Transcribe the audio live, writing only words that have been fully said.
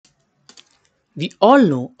We all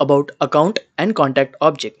know about account and contact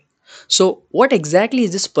object. So what exactly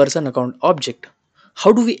is this person account object?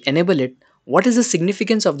 How do we enable it? What is the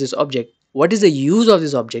significance of this object? What is the use of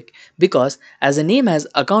this object? Because as the name has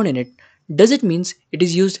account in it, does it means it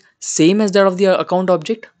is used same as that of the account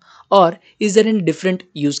object? Or is there any different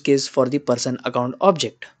use case for the person account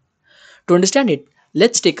object? To understand it,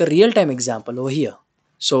 let's take a real-time example over here.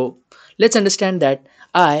 So let's understand that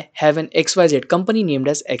I have an XYZ company named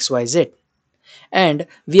as XYZ, and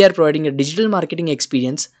we are providing a digital marketing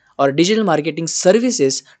experience or digital marketing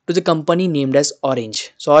services to the company named as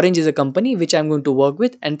Orange. So Orange is a company which I'm going to work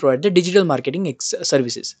with and provide the digital marketing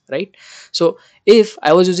services, right? So if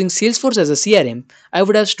I was using Salesforce as a CRM, I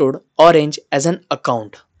would have stored Orange as an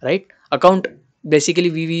account, right? Account,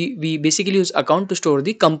 basically we basically use account to store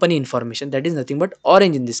the company information, that is nothing but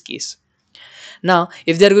Orange in this case. Now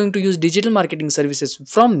if they are going to use digital marketing services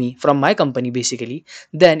from me, from my company basically,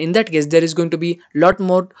 then in that case there is going to be lot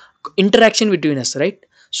more interaction between us, right?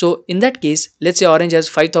 So in that case, let's say Orange has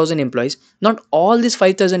 5,000 employees. Not all these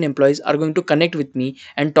 5,000 employees are going to connect with me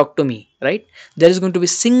and talk to me, right? There is going to be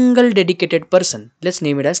single dedicated person, let's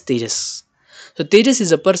name it as Tejas. So Tejas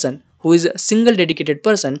is a person who is a single dedicated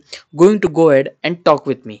person going to go ahead and talk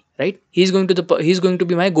with me, right? He's going to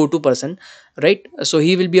be my go-to person, right? So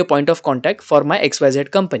he will be a point of contact for my XYZ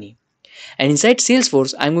company. And inside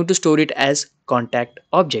Salesforce, I'm going to store it as contact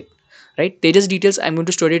object, right? Tejas details, I'm going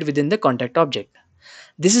to store it within the contact object.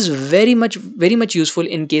 This is very much useful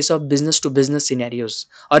in case of business to business scenarios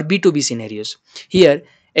or B2B scenarios. Here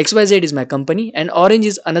XYZ is my company and Orange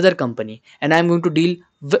is another company, and I'm going to deal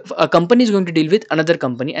with, a company is going to deal with another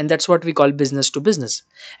company, and that's what we call business to business.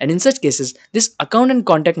 And in such cases, this account and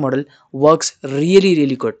contact model works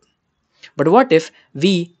really good. But what if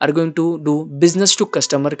we are going to do business to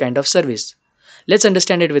customer kind of service? Let's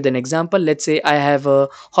understand it with an example. Let's say I have a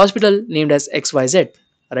hospital named as XYZ,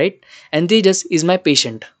 right? And Tejas is my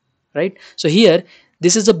patient, right? So here,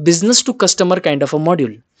 this is a business to customer kind of a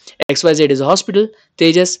module. XYZ is a hospital,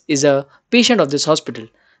 Tejas is a patient of this hospital.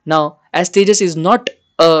 Now, as Tejas is not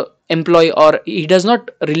a employee or he does not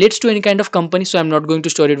relates to any kind of company, so I'm not going to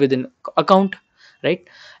store it within account, right?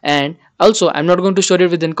 And also I'm not going to store it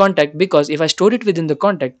within contact, because if I store it within the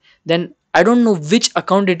contact, then I don't know which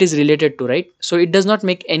account it is related to, right? So it does not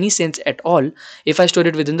make any sense at all if I store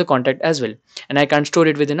it within the contact as well. And I can't store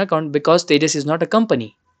it within account because Tejas is not a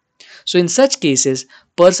company. So in such cases,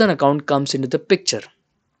 person account comes into the picture.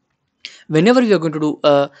 Whenever we are going to do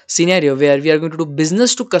a scenario where we are going to do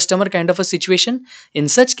business to customer kind of a situation, in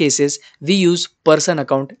such cases we use person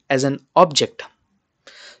account as an object.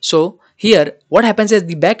 So here what happens at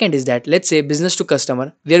the backend is that, let's say business to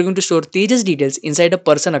customer, we are going to store Tejas details inside a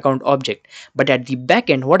person account object. But at the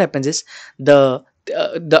backend, what happens is the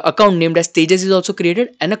account named as Tejas is also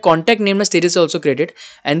created and a contact named as Tejas is also created,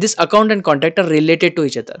 and this account and contact are related to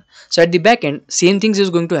each other. So at the backend, same things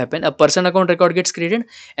is going to happen. A person account record gets created,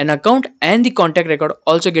 an account and the contact record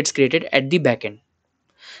also gets created at the backend.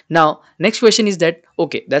 Now next question is that,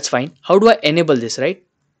 okay, that's fine, how do I enable this, right?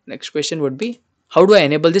 Next question would be, how do I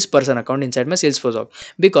enable this person account inside my Salesforce org?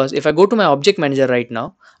 Because if I go to my object manager right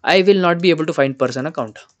now, I will not be able to find person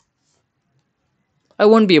account. I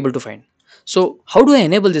won't be able to find. So how do I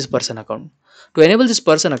enable this person account? To enable this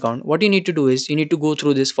person account, what you need to do is you need to go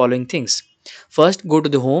through these following things. First, go to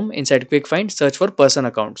the home, inside quick find, search for person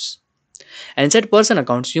accounts. And inside person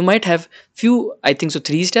accounts, you might have few, I think so,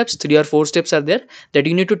 three or four steps are there that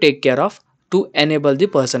you need to take care of to enable the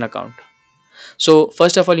person account. So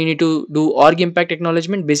first of all, you need to do org impact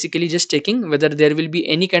acknowledgement, basically just checking whether there will be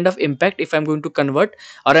any kind of impact if I'm going to convert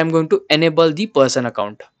or I'm going to enable the person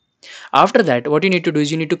account. After that, what you need to do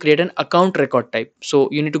is you need to create an account record type. So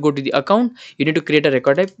you need to go to the account, you need to create a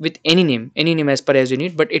record type with any name as per as you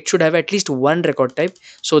need, but it should have at least one record type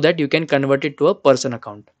so that you can convert it to a person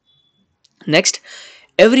account. Next,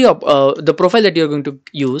 the profile that you're going to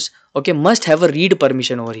use, okay, must have a read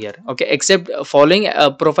permission over here, okay, except following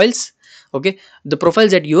profiles, okay, the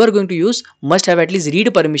profiles that you are going to use must have at least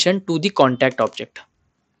read permission to the contact object.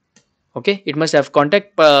 Okay, it must have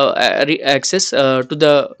contact access to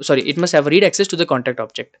the, sorry, it must have read access to the contact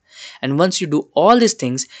object. And once you do all these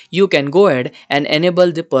things, you can go ahead and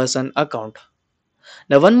enable the person account.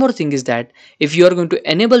 Now one more thing is that if you are going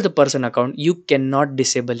to enable the person account, you cannot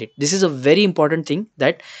disable it. This is a very important thing,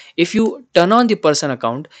 that if you turn on the person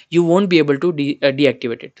account, you won't be able to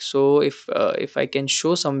deactivate it. So if I can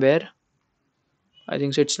show somewhere, I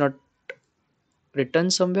think so it's not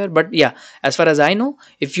written somewhere, but yeah, as far as I know,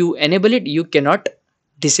 if you enable it, you cannot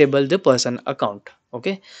disable the person account.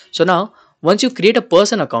 Okay, so now once you create a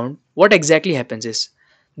person account, what exactly happens is,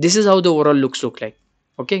 this is how the overall looks look like.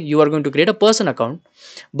 Okay, you are going to create a person account,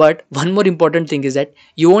 but one more important thing is that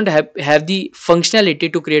you won't have the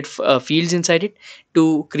functionality to create fields inside it,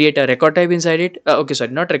 to create a record type inside it. Okay,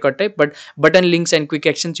 sorry, not record type, but button links and quick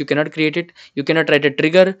actions. You cannot create it, you cannot write a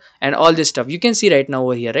trigger and all this stuff. You can see right now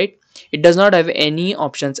over here, right? It does not have any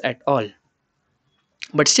options at all.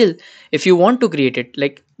 But still, if you want to create it,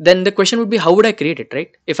 like, then the question would be, how would I create it,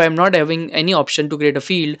 right? If I'm not having any option to create a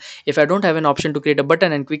field, if I don't have an option to create a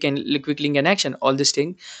button and quick link and action, all this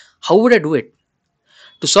thing, how would I do it?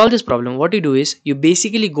 To solve this problem, what you do is you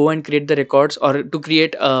basically go and create the records, or to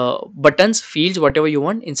create buttons, fields, whatever you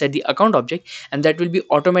want inside the account object, and that will be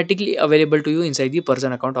automatically available to you inside the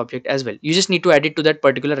person account object as well. You just need to add it to that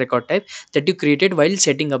particular record type that you created while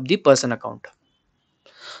setting up the person account.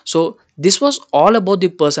 So this was all about the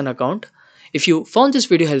person account. If you found this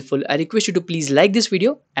video helpful, I request you to please like this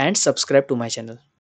video and subscribe to my channel.